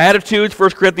mouth, with our attitudes.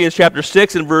 1 Corinthians chapter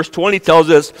 6 and verse 20 tells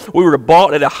us we were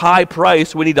bought at a high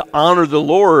price. We need to honor the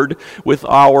Lord with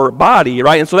our body,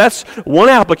 right? And so that's one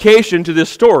application to this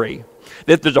story.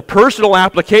 that there's a personal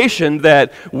application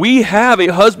that we have a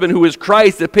husband who is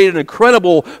Christ that paid an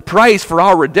incredible price for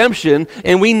our redemption,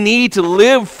 and we need to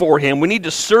live for him. We need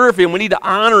to serve him. We need to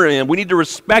honor him. We need to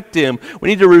respect him. We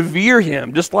need to revere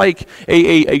him, just like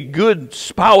a good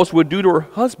spouse would do to her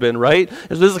husband, right? And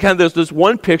so this is kind of this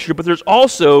one picture, but there's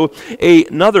also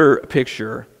another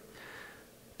picture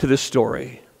to this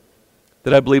story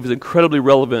that I believe is incredibly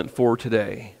relevant for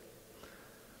today.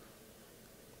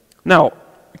 Now,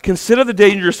 consider the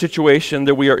dangerous situation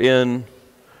that we are in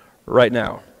right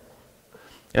now.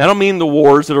 And I don't mean the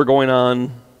wars that are going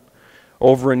on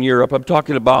over in Europe. I'm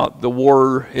talking about the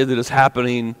war that is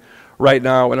happening right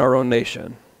now in our own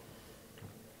nation.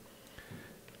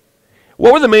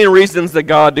 What were the main reasons that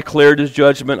God declared his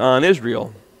judgment on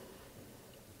Israel?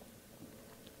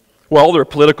 Well, their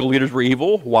political leaders were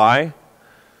evil. Why?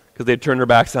 Because they turned their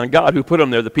backs on God. Who put them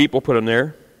there? The people put them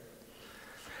there.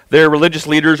 Their religious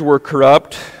leaders were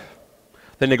corrupt.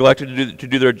 They neglected to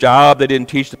do their job. They didn't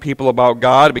teach the people about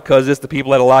God because the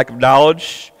people had a lack of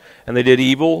knowledge, and they did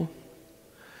evil.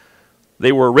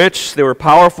 They were rich. They were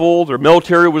powerful. Their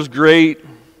military was great,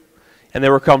 and they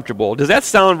were comfortable. Does that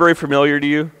sound very familiar to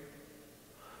you?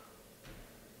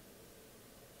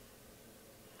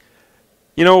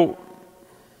 You know,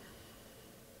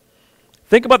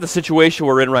 think about the situation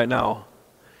we're in right now.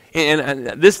 And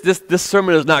this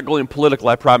sermon is not going political,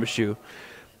 I promise you.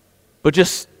 But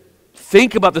just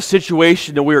think about the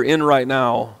situation that we're in right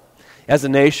now as a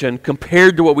nation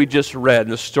compared to what we just read in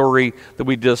the story that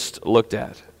we just looked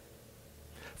at.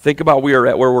 Think about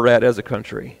where we're at as a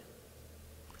country.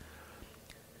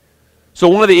 So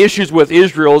one of the issues with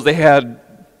Israel is they had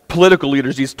political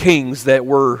leaders, these kings, that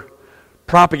were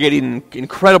propagating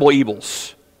incredible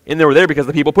evils. And they were there because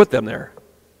the people put them there.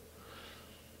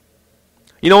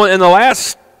 You know, in the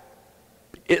last,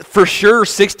 for sure,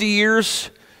 60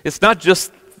 years, it's not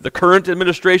just the current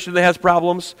administration that has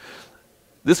problems.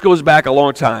 This goes back a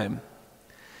long time.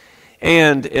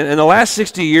 And in the last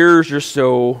 60 years or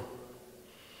so,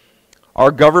 our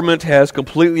government has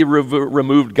completely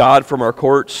removed God from our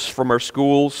courts, from our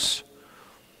schools,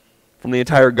 from the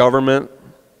entire government.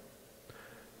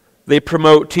 They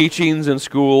promote teachings in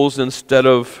schools instead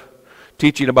of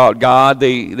teaching about God.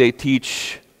 They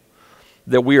teach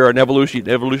that we are an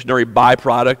evolutionary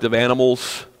byproduct of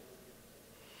animals.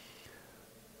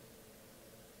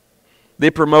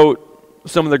 They promote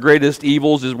some of the greatest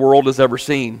evils this world has ever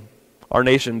seen. Our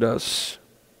nation does.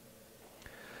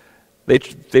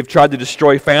 They've tried to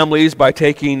destroy families by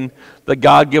taking the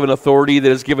God-given authority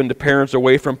that is given to parents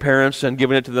away from parents and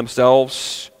giving it to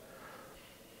themselves.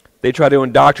 They try to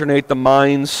indoctrinate the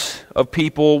minds of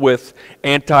people with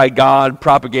anti-God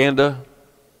propaganda.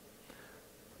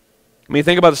 I mean,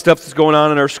 think about the stuff that's going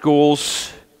on in our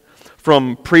schools.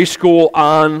 From preschool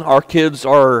on, our kids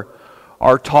are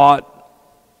taught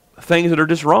things that are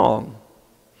just wrong.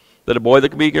 That a boy that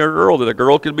can be a girl, that a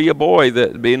girl can be a boy,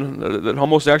 that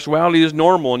homosexuality is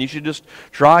normal, and you should just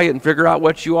try it and figure out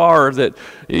what you are. That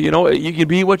you can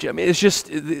be what you. I mean, it's just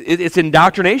it's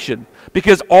indoctrination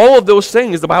because all of those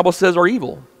things the Bible says are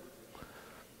evil.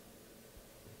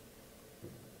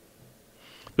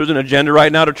 There's an agenda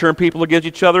right now to turn people against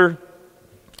each other,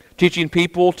 teaching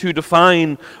people to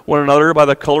define one another by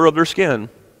the color of their skin.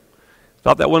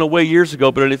 Thought that went away years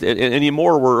ago, but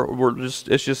anymore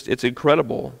it's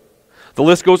incredible. The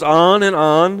list goes on and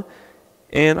on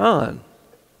and on.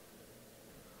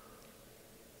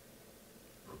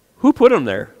 Who put them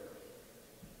there?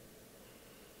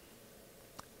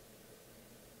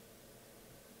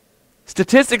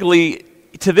 Statistically,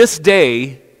 to this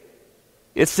day,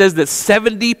 it says that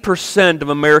 70% of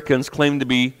Americans claim to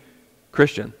be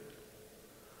Christian.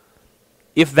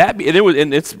 If that be, it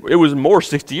was more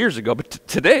 60 years ago, but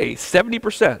today,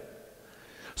 70%.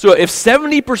 So if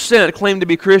 70% claim to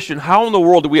be Christian, how in the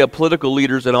world do we have political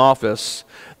leaders in office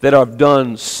that have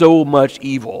done so much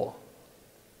evil?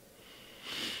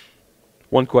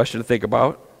 One question to think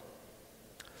about.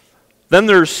 Then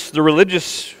there's the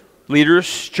religious leaders,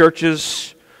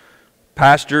 churches,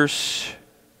 pastors.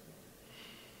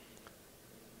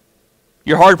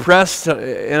 You're hard-pressed,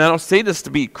 and I don't say this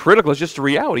to be critical, it's just a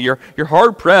reality. You're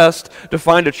hard-pressed to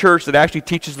find a church that actually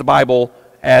teaches the Bible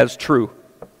as true.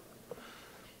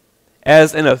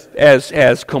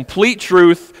 As complete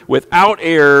truth, without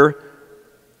error,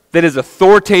 that is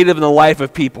authoritative in the life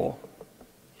of people.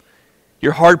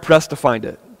 You're hard-pressed to find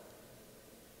it.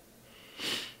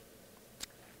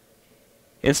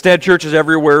 Instead, churches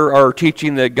everywhere are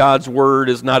teaching that God's Word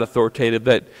is not authoritative,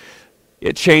 that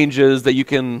it changes, that you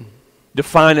can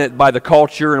define it by the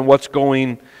culture and what's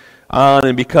going on,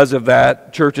 and because of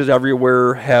that, churches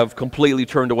everywhere have completely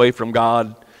turned away from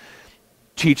God.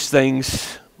 teach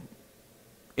things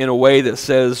in a way that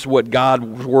says what God's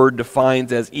word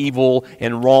defines as evil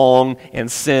and wrong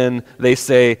and sin, they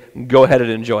say, go ahead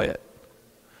and enjoy it.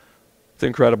 It's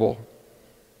incredible.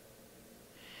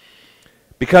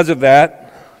 Because of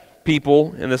that,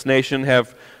 people in this nation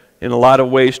have, in a lot of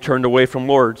ways, turned away from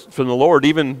the Lord,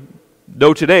 even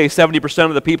though today 70%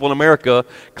 of the people in America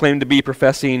claim to be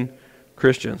professing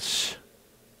Christians.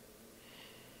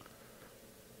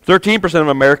 13% of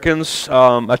Americans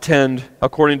attend,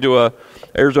 according to a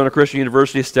Arizona Christian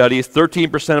University studies,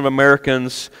 13% of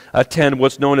Americans attend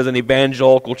what's known as an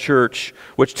evangelical church,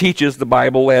 which teaches the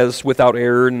Bible as without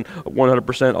error and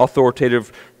 100%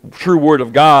 authoritative true word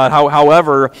of God.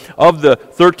 However, of the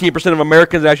 13% of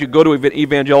Americans that actually go to an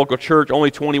evangelical church,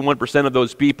 only 21% of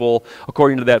those people,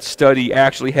 according to that study,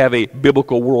 actually have a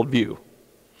biblical worldview.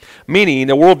 Meaning,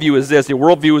 a worldview is this. A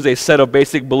worldview is a set of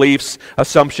basic beliefs,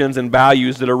 assumptions, and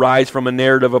values that arise from a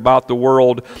narrative about the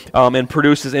world and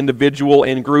produces individual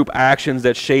and group actions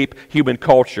that shape human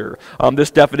culture.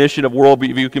 This definition of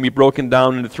worldview can be broken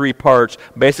down into three parts: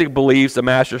 basic beliefs, a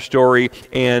master story,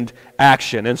 and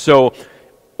action. And so,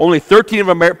 only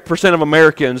 13% of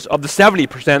Americans, of the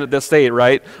 70% that say it,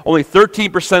 right? Only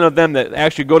 13% of them that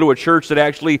actually go to a church that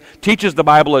actually teaches the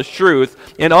Bible as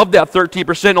truth. And of that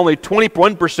 13%, only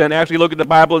 21% actually look at the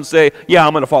Bible and say, yeah,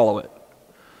 I'm going to follow it.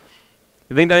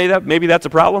 You think that maybe that's a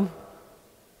problem?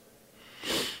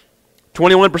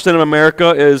 21% of America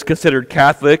is considered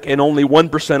Catholic, and only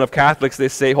 1% of Catholics, they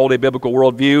say, hold a biblical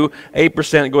worldview.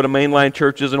 8% go to mainline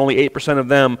churches, and only 8% of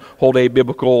them hold a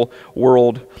biblical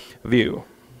worldview.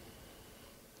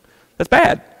 That's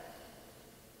bad.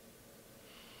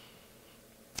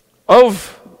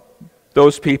 Of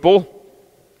those people,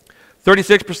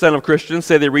 36% of Christians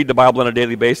say they read the Bible on a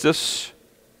daily basis.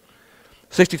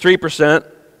 63%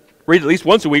 read at least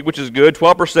once a week, which is good.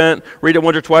 12% read it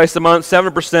once or twice a month.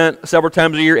 7% several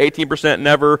times a year. 18%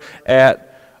 never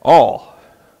at all.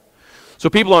 So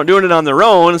people aren't doing it on their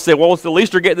own and say, well, at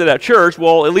least they're getting to that church.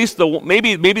 Well, at least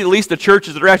maybe at least the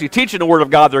churches that are actually teaching the Word of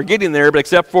God, they're getting there. But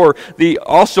except for they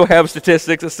also have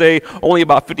statistics that say only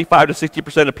about 55 to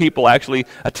 60% of people actually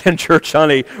attend church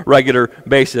on a regular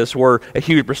basis, where a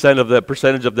huge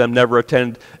percentage of them never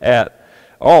attend at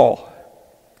all.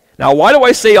 Now, why do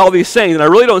I say all these things? And I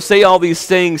really don't say all these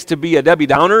things to be a Debbie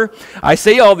Downer. I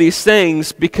say all these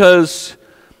things because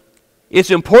it's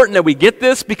important that we get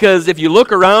this, because if you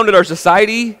look around at our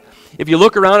society, if you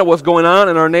look around at what's going on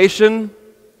in our nation,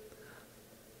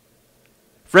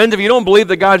 friends, if you don't believe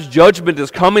that God's judgment is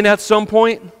coming at some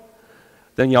point,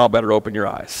 then y'all better open your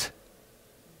eyes.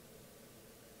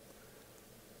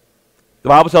 The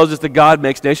Bible tells us that God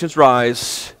makes nations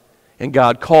rise and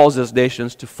God causes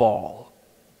nations to fall.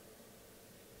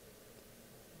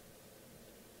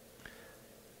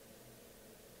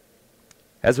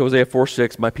 As Hosea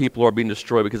 4:6, my people are being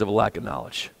destroyed because of a lack of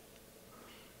knowledge.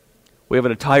 We have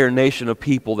an entire nation of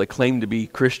people that claim to be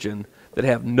Christian that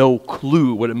have no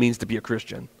clue what it means to be a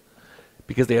Christian,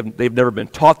 because they've never been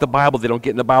taught the Bible. They don't get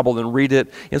in the Bible and read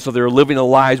it, and so they're living their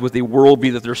lives with a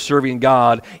worldview that they're serving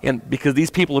God. And because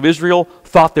these people of Israel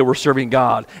thought they were serving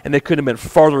God, and they couldn't have been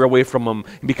farther away from Him,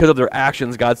 and because of their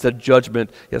actions, God said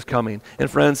judgment is coming. And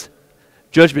friends,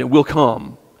 judgment will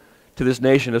come to this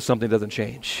nation if something doesn't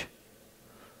change.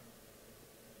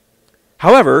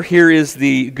 However, here is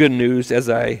the good news as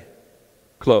I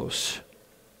close.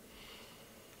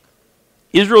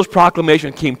 Israel's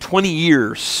proclamation came 20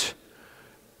 years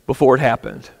before it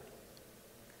happened.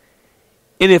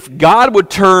 And if God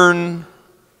would turn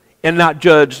and not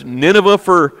judge Nineveh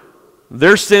for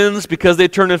their sins because they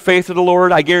turned in faith to the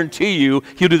Lord, I guarantee you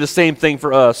He'll do the same thing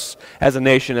for us as a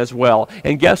nation as well.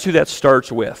 And guess who that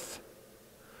starts with?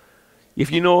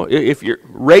 If you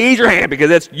raise your hand, because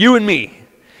that's you and me.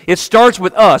 It starts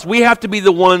with us. We have to be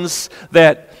the ones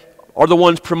that are the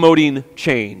ones promoting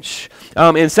change.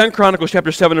 In 2 Chronicles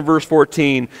chapter 7 and verse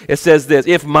 14, it says this: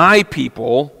 if my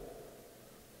people,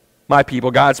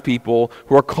 God's people,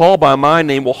 who are called by my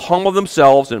name, will humble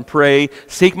themselves and pray,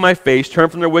 seek my face, turn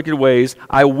from their wicked ways,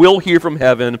 I will hear from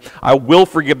heaven, I will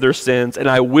forgive their sins, and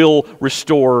I will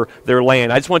restore their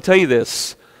land. I just want to tell you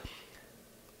this.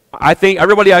 I think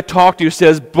everybody I talk to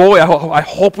says, boy, I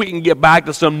hope we can get back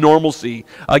to some normalcy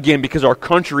again, because our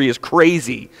country is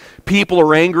crazy. People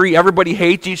are angry. Everybody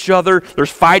hates each other.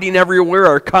 There's fighting everywhere.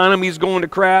 Our economy is going to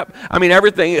crap. I mean,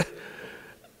 everything.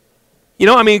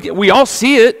 We all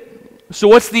see it. So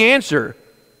what's the answer?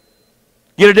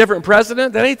 Get a different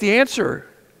president? That ain't the answer.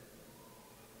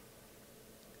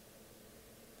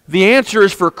 The answer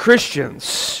is for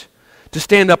Christians to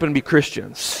stand up and be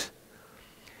Christians.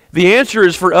 The answer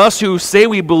is for us who say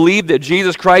we believe that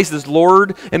Jesus Christ is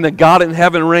Lord and that God in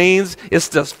heaven reigns, is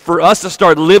for us to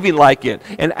start living like it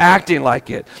and acting like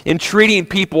it and treating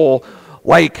people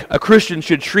like a Christian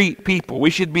should treat people. We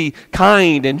should be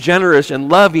kind and generous and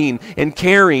loving and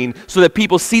caring so that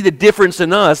people see the difference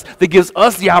in us that gives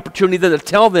us the opportunity then to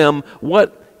tell them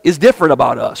what is different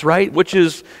about us, right? Which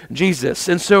is Jesus.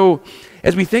 And so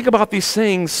as we think about these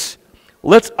things,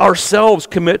 let's ourselves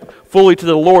commit fully to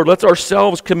the Lord. Let's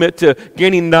ourselves commit to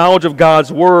gaining knowledge of God's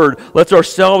Word. Let's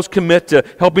ourselves commit to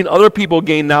helping other people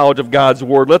gain knowledge of God's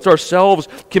Word. Let's ourselves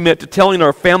commit to telling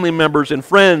our family members and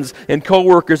friends and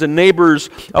coworkers and neighbors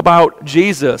about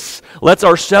Jesus. Let's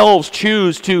ourselves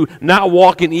choose to not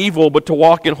walk in evil, but to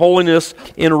walk in holiness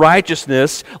and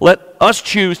righteousness. Let us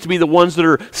choose to be the ones that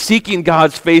are seeking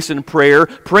God's face in prayer,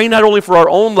 praying not only for our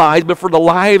own lives, but for the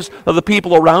lives of the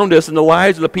people around us and the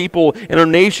lives of the people in our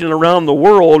nation and around the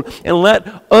world. And let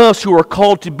us who are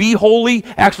called to be holy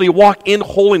actually walk in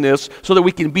holiness so that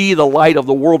we can be the light of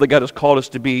the world that God has called us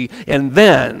to be. And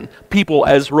then people,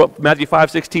 as Matthew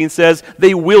 5:16 says,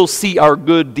 they will see our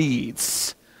good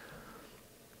deeds.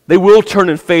 They will turn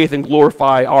in faith and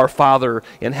glorify our Father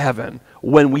in heaven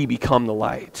when we become the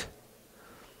light.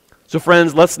 So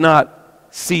friends, let's not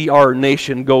see our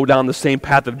nation go down the same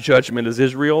path of judgment as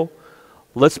Israel.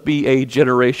 Let's be a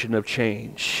generation of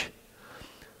change.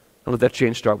 And let that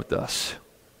change start with us.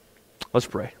 Let's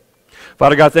pray.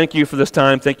 Father God, thank you for this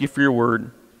time. Thank you for your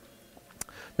word.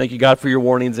 Thank you, God, for your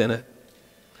warnings in it.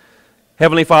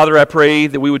 Heavenly Father, I pray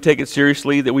that we would take it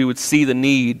seriously, that we would see the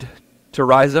need to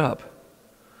rise up.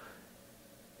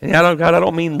 And God, I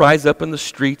don't mean rise up in the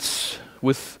streets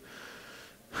with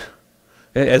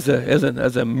as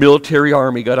a military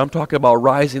army, God. I'm talking about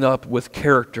rising up with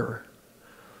character.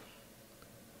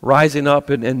 Rising up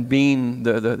and being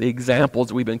the examples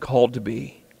that we've been called to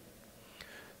be.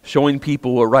 Showing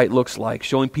people what right looks like.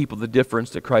 Showing people the difference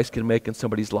that Christ can make in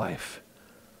somebody's life.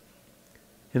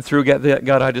 And through that,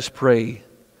 God, I just pray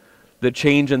that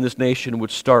change in this nation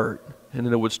would start. And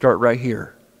that it would start right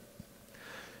here.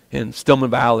 In Stillman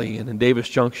Valley and in Davis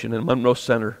Junction and Monroe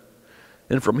Center.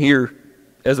 And from here,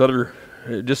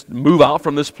 just move out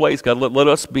from this place. God, let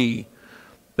us be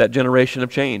that generation of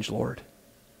change, Lord.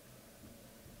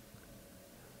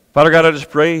 Father God, I just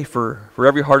pray for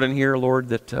every heart in here, Lord,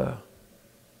 that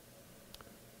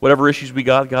whatever issues we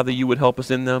got, God, that you would help us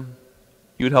in them.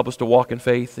 You would help us to walk in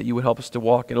faith, that you would help us to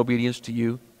walk in obedience to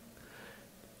you.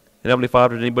 And Heavenly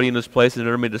Father, if anybody in this place that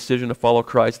ever made a decision to follow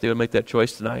Christ, they would make that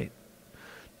choice tonight.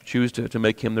 Choose to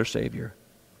make him their Savior.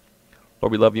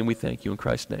 Lord, we love you and we thank you in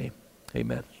Christ's name.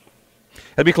 Amen.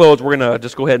 As we close, we're going to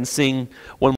just go ahead and sing one